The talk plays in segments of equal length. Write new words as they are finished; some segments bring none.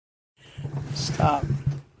Stop.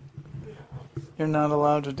 You're not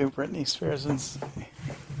allowed to do Britney Spears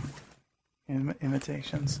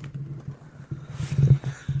imitations.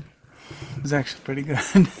 It was actually pretty good.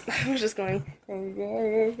 I was just going.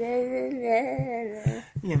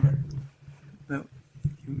 Yeah, but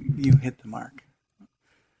you hit the mark.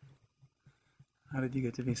 How did you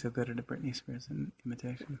get to be so good at a Britney Spears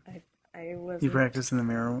imitation? I wasn't. You practice in the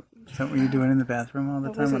mirror? Is that what you're doing in the bathroom all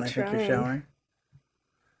the time when I think you're showering?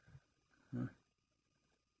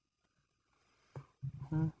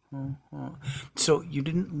 So you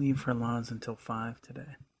didn't leave for Law's until 5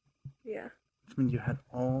 today? Yeah. Which means you had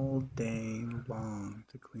all day long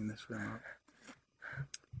to clean this room up.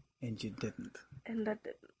 And you didn't. And I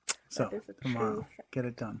didn't. So, tomorrow, get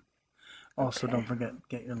it done. Also, Okay. don't forget,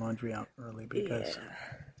 get your laundry out early because... Yeah.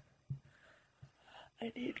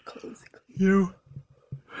 I need clothes clean. You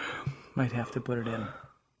might have to put it in.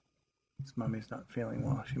 Because Mommy's not feeling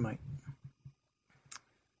well. She might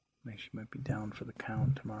be down for the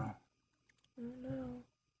count tomorrow. Oh no.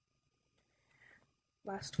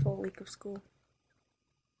 Last full week of school.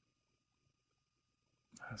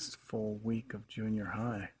 Last full week of junior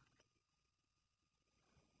high.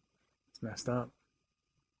 It's messed up.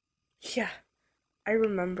 Yeah. I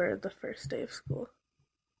remember the first day of school.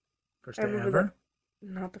 First day ever?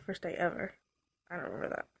 Not the first day ever. I don't remember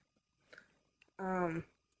that.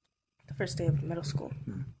 The first day of middle school.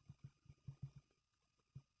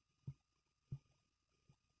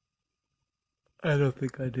 I don't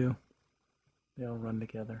think I do. They all run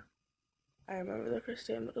together. I remember the first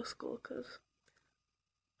day of middle school because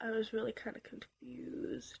I was really kind of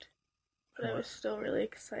confused. But I was still really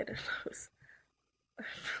excited. I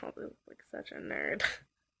felt like such a nerd.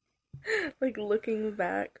 Like looking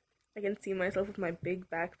back, I can see myself with my big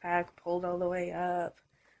backpack pulled all the way up,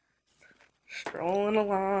 strolling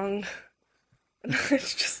along. And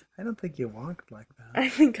it's just... I don't think you walked like that. I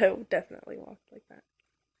think I definitely walked like that.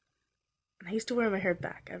 And I used to wear my hair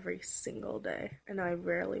back every single day, and now I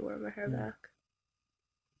rarely wear my hair back.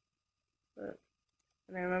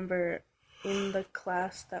 And I remember in the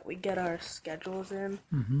class that we get our schedules in,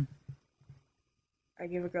 I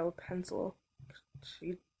gave a girl a pencil.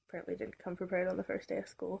 She apparently didn't come prepared on the first day of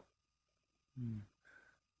school.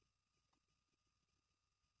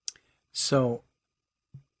 So,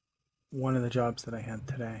 one of the jobs that I had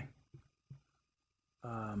today,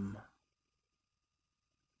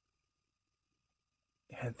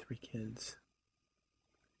 had 3 kids,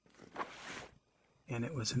 and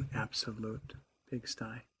it was an absolute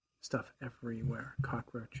pigsty. Stuff everywhere,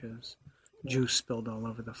 cockroaches, juice spilled all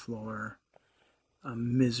over the floor, a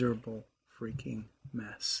miserable freaking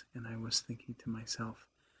mess. And I was thinking to myself,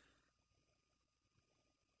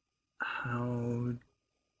 how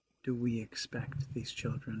do we expect these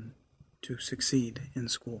children to succeed in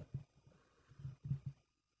school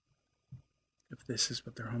if this is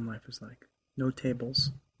what their home life is like? No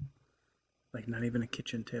tables, like not even a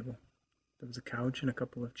kitchen table. There was a couch and a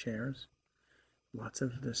couple of chairs, lots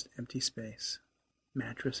of this empty space,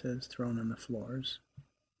 mattresses thrown on the floors,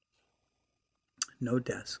 no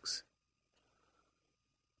desks.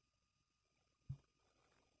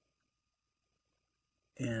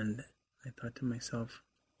 And I thought to myself,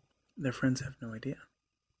 their friends have no idea.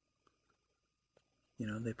 You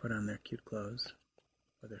know, they put on their cute clothes,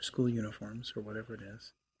 or their school uniforms, or whatever it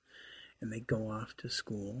is, and they go off to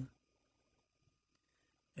school,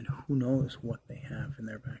 and who knows what they have in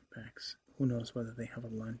their backpacks. Who knows whether they have a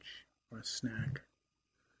lunch or a snack.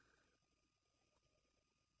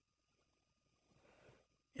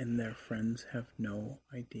 And their friends have no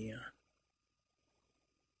idea.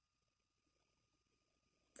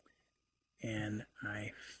 And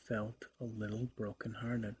I felt a little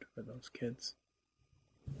brokenhearted for those kids.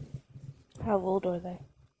 How old are they?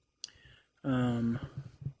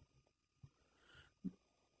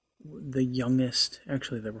 The youngest,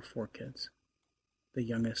 actually there were 4 kids. The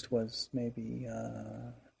youngest was maybe,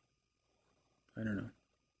 I don't know,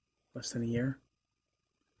 less than a year,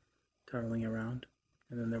 toddling around.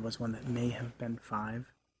 And then there was one that may have been 5.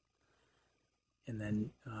 And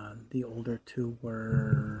then the older 2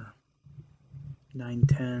 were 9,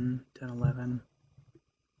 10, 10, 11,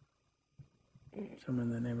 somewhere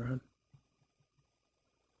in that neighborhood.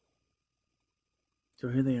 So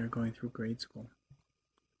here they are going through grade school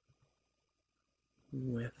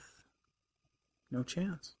with no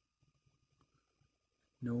chance.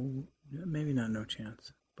 No, maybe not no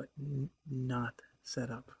chance, but not set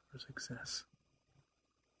up for success.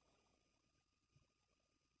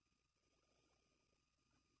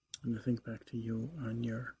 And to think back to you on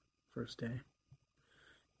your first day,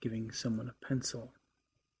 giving someone a pencil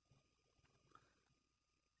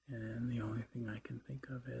And the only thing I can think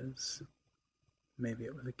of is maybe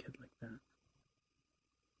it was a kid like that.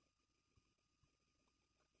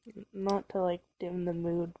 Not to like dim the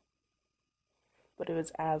mood, but it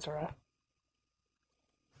was Azra.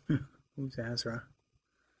 Who's Azra?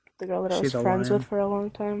 The girl that I was friends with for a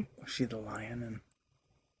long time. Was she the lion?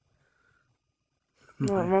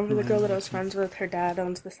 No, remember the girl that I was friends with? Her dad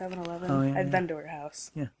owns the 7-Eleven. Oh, yeah, I've been to her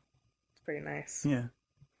house. Yeah. It's pretty nice. Yeah.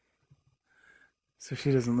 So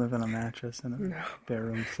she doesn't live in a mattress in a bare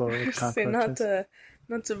room floor with cockroaches?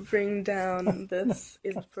 Not to bring down this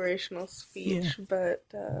inspirational speech, but...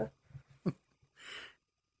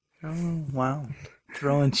 Oh, wow.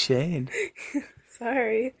 Throwing shade.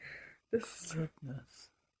 Sorry. Goodness.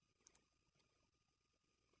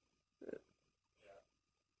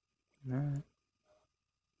 Alright.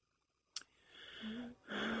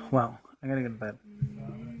 Well, I gotta go to bed.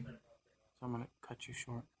 So I'm gonna cut you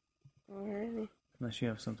short. Alrighty. Unless you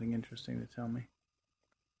have something interesting to tell me.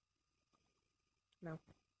 No.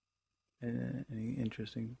 Any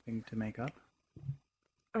interesting thing to make up?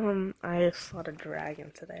 I fought a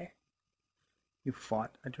dragon today. You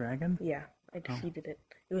fought a dragon? Yeah, I defeated it.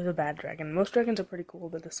 It was a bad dragon. Most dragons are pretty cool,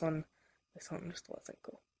 but this one just wasn't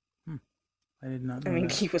cool. I did not know I mean,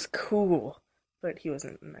 that. he was cool, but he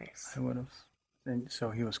wasn't nice. I would have. And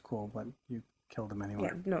so he was cool, but you killed him anyway.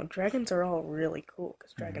 Yeah, no, dragons are all really cool,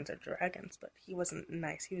 because dragons are dragons, but he wasn't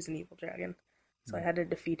nice. He was an evil dragon. So I had to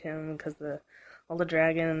defeat him, because all the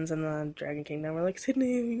dragons in the Dragon Kingdom were like,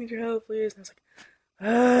 Sydney, we need your help, please. And I was like,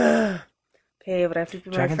 ah. Okay, but I have to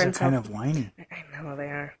be by my friend's house. Dragons are kind of whiny. I know they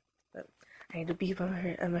are. But I need to be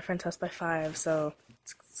at my friend's house by 5, so...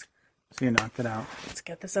 So you knocked it out. Let's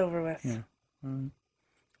get this over with. Yeah.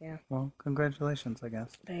 Yeah. Well, congratulations, I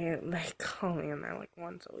guess. They call me in there like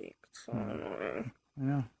once a week. It's so annoying. I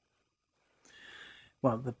know.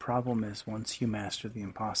 Well, the problem is once you master the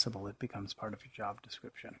impossible, it becomes part of your job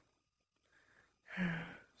description.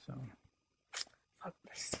 So... Fuck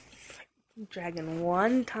this dragon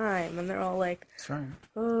one time, and they're all like, that's right.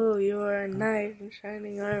 "Oh, you are a knight in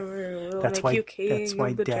shining armor. We'll make you king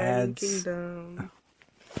of the Dragon Kingdom."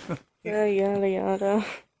 Yada yada.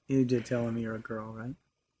 You did tell him you're a girl, right?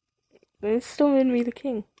 They still made me the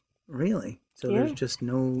king. Really? So there's just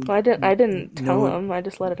no... Well, I didn't tell him. I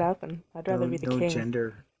just let it happen. I'd rather be the king. No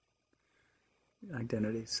gender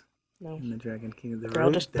identities. No. In the Dragon Kingdom. They're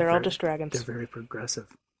all just dragons. They're very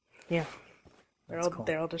progressive. Yeah. They're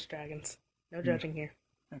all just dragons. No judging here.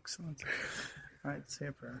 Excellent. All right, say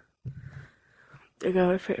a prayer. Dear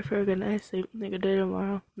God, I pray for a good night's sleep and a good day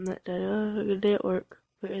tomorrow. And that day I'll have a good day at work.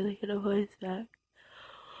 But really get a voice back.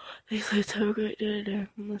 Please, let's have a great day today.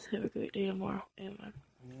 And let's have a great day tomorrow. Amen.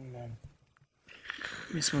 Amen.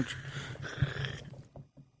 Give me smooch.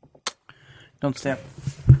 Don't stay up.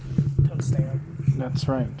 Don't stay up. That's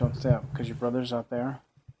right. Don't stay up. Because your brother's out there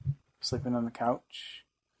sleeping on the couch.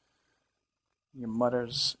 Your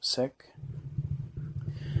mother's sick.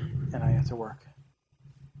 And I have to work.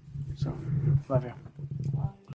 So, love you.